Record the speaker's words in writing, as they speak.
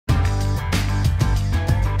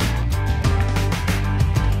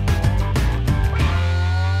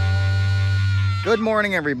Good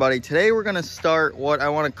morning, everybody. Today we're going to start what I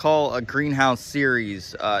want to call a greenhouse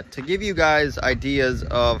series to give you guys ideas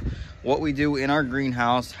of what we do in our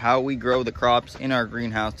greenhouse, how we grow the crops in our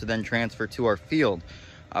greenhouse to then transfer to our field.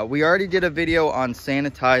 We already did a video on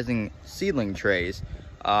sanitizing seedling trays,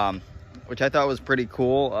 which I thought was pretty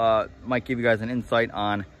cool. Might give you guys an insight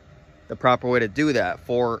on the proper way to do that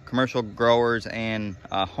for commercial growers and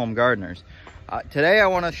home gardeners. Today I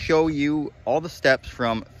want to show you all the steps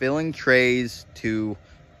from filling trays to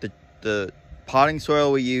the potting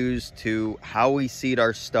soil we use to how we seed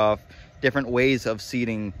our stuff, different ways of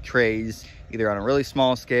seeding trays, either on a really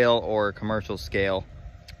small scale or a commercial scale,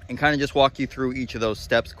 and kind of just walk you through each of those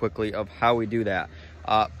steps quickly of how we do that.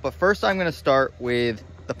 But first I'm going to start with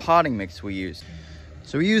the potting mix we use.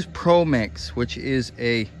 So we use Pro Mix, which is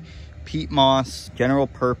a peat moss general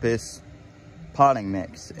purpose potting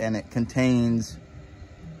mix, and it contains,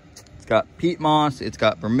 it's got peat moss, it's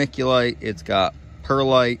got vermiculite, it's got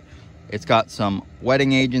perlite, it's got some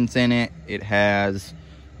wetting agents in it, it has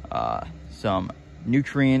some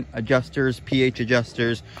nutrient adjusters, pH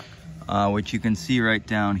adjusters, which you can see right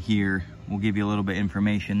down here. We'll give you a little bit of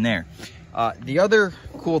information there. The other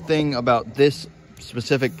cool thing about this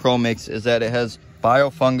specific Pro Mix is that it has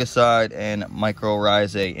biofungicide and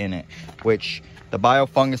mycorrhizae in it, which the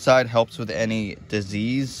biofungicide helps with any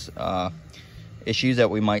disease issues that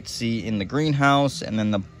we might see in the greenhouse, and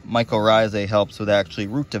then the mycorrhizae helps with actually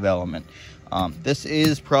root development. This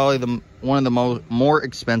is probably one of the more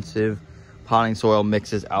expensive potting soil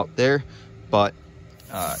mixes out there, but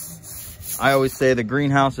I always say the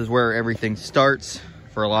greenhouse is where everything starts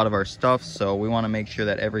for a lot of our stuff, so we want to make sure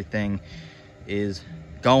that everything is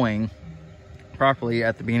going properly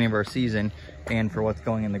at the beginning of our season and for what's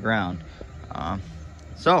going in the ground.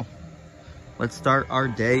 So let's start our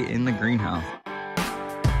day in the greenhouse.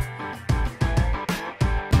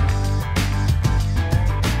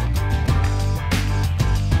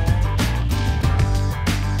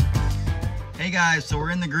 Hey guys, so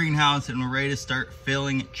we're in the greenhouse and we're ready to start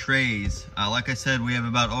filling trays. Like I said, we have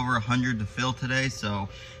about over 100 to fill today, so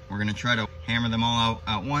we're gonna try to hammer them all out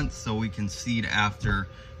at once so we can seed after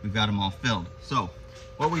we've got them all filled. So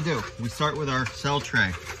what we do, we start with our cell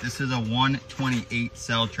tray. This is a 128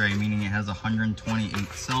 cell tray, meaning it has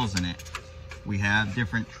 128 cells in it. We have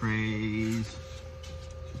different trays.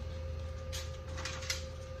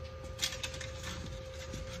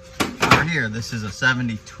 Over here, this is a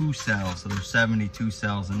 72 cell, so there's 72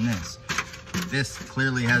 cells in this. This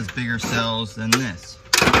clearly has bigger cells than this.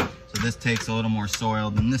 So this takes a little more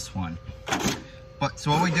soil than this one.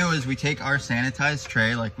 So what we do is we take our sanitized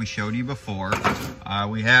tray like we showed you before.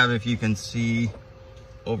 We have, if you can see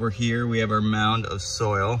over here, we have our mound of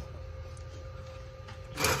soil.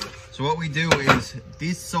 So what we do is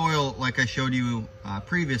these soil, like I showed you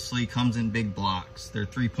previously, comes in big blocks. They're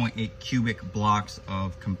 3.8 cubic blocks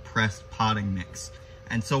of compressed potting mix.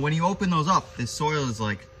 And so when you open those up, this soil is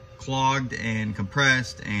like clogged and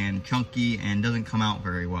compressed and chunky and doesn't come out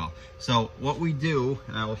very well. So what we do,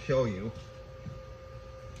 and I will show you,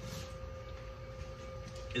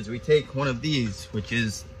 is we take one of these, which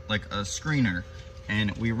is like a screener,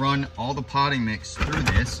 and we run all the potting mix through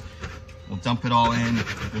this. We'll dump it all in,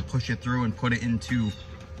 we'll push it through and put it into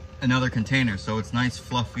another container so it's nice,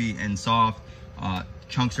 fluffy, and soft.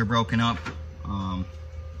 Chunks are broken up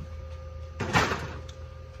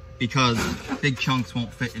because big chunks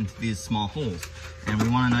won't fit into these small holes, and we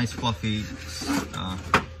want a nice fluffy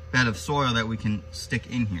bed of soil that we can stick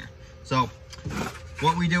in here. So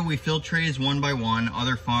what we do, we fill trays one by one.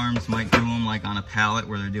 Other farms might do them like on a pallet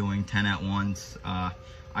where they're doing 10 at once.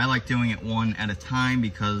 I like doing it one at a time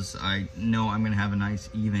because I know I'm gonna have a nice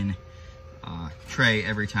even tray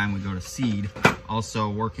every time we go to seed. Also,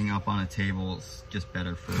 working up on a table is just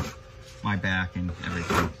better for my back and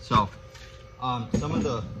everything. So some of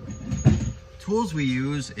the tools we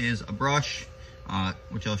use is a brush,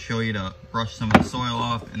 which I'll show you to brush some of the soil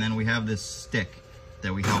off, and then we have this stick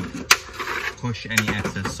that we help push any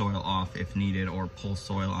excess soil off if needed, or pull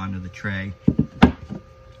soil onto the tray.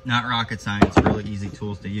 Not rocket science, really easy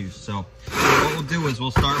tools to use. So what we'll do is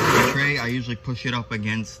we'll start with the tray. I usually push it up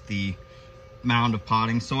against the mound of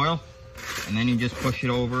potting soil, and then you just push it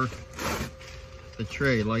over the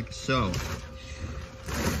tray like so.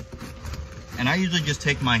 And I usually just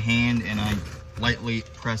take my hand and I lightly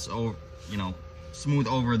press over, smooth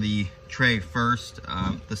over the tray first.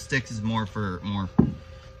 The stick is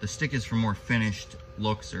for more finished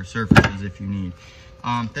looks or surfaces if you need.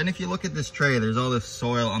 Then if you look at this tray, there's all this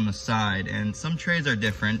soil on the side, and some trays are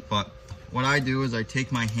different, but what I do is I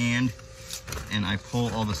take my hand and I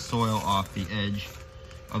pull all the soil off the edge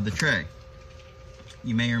of the tray.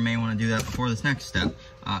 you may or may want to do that before this next step.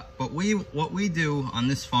 But what we do on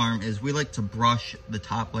this farm is we like to brush the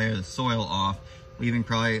top layer of the soil off, leaving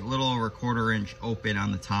probably a little over a 1/4 inch open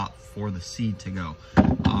on the top for the seed to go.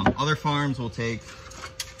 Other farms will take,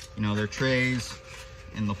 you know, their trays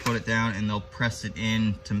and they'll put it down and they'll press it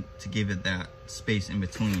in to give it that space in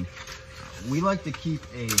between. We like to keep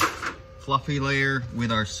a fluffy layer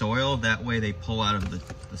with our soil. That way they pull out of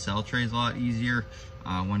the cell trays a lot easier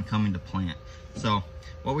when coming to plant. So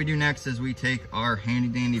what we do next is we take our handy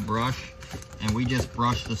dandy brush and we just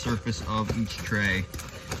brush the surface of each tray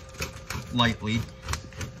lightly.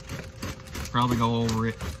 Probably go over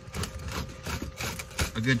it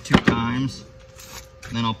a good 2 times.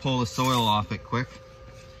 And then I'll pull the soil off it quick.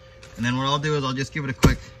 And then what I'll do is I'll just give it a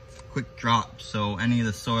quick drop so any of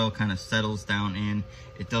the soil kind of settles down in.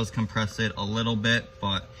 It does compress it a little bit,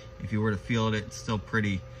 but if you were to feel it, it's still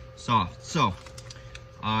pretty soft. So,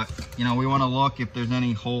 you know, we want to look if there's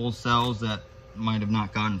any whole cells that might have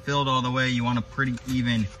not gotten filled all the way. You want a pretty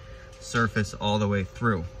even surface all the way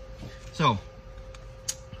through. So,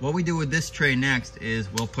 what we do with this tray next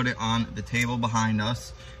is we'll put it on the table behind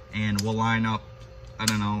us and we'll line up, I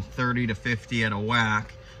don't know, 30 to 50 at a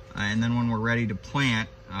whack. And then when we're ready to plant,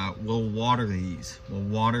 we'll water these. We'll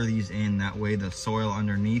water these in, that way the soil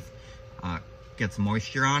underneath gets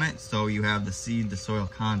moisture on it, so you have the seed to soil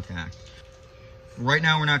contact. Right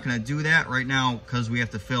now we're not going to do that. Right now, because we have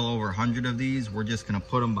to fill over 100 of these, we're just going to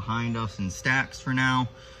put them behind us in stacks for now,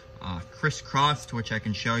 crisscrossed, which I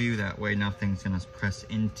can show you. That way nothing's going to press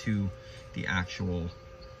into the actual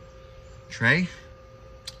tray.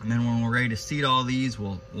 And then when we're ready to seed all these,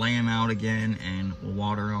 we'll lay them out again and we'll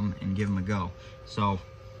water them and give them a go. So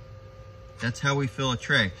that's how we fill a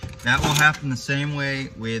tray. That will happen the same way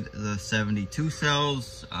with the 72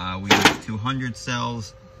 cells. We use 200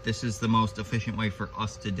 cells. This is the most efficient way for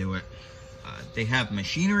us to do it. They have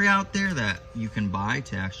machinery out there that you can buy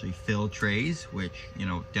to actually fill trays, which, you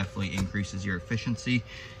know, definitely increases your efficiency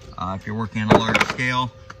if you're working on a large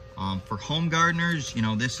scale. For home gardeners, you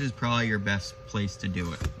know, this is probably your best place to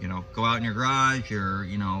do it. You know, go out in your garage or,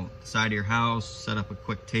 you know, side of your house, set up a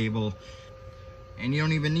quick table, and you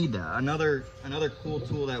don't even need that. Another cool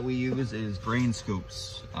tool that we use is grain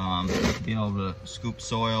scoops. Being able to scoop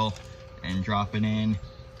soil and drop it in.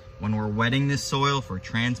 When we're wetting this soil for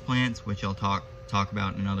transplants, which I'll talk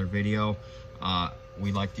about in another video,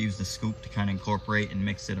 we like to use the scoop to kind of incorporate and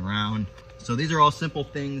mix it around. So these are all simple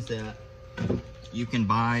things that you can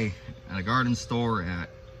buy at a garden store, at,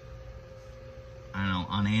 I don't know,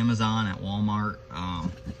 on Amazon, at Walmart,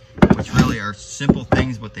 which really are simple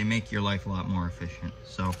things, but they make your life a lot more efficient.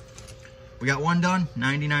 So we got one done,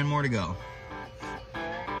 99 more to go.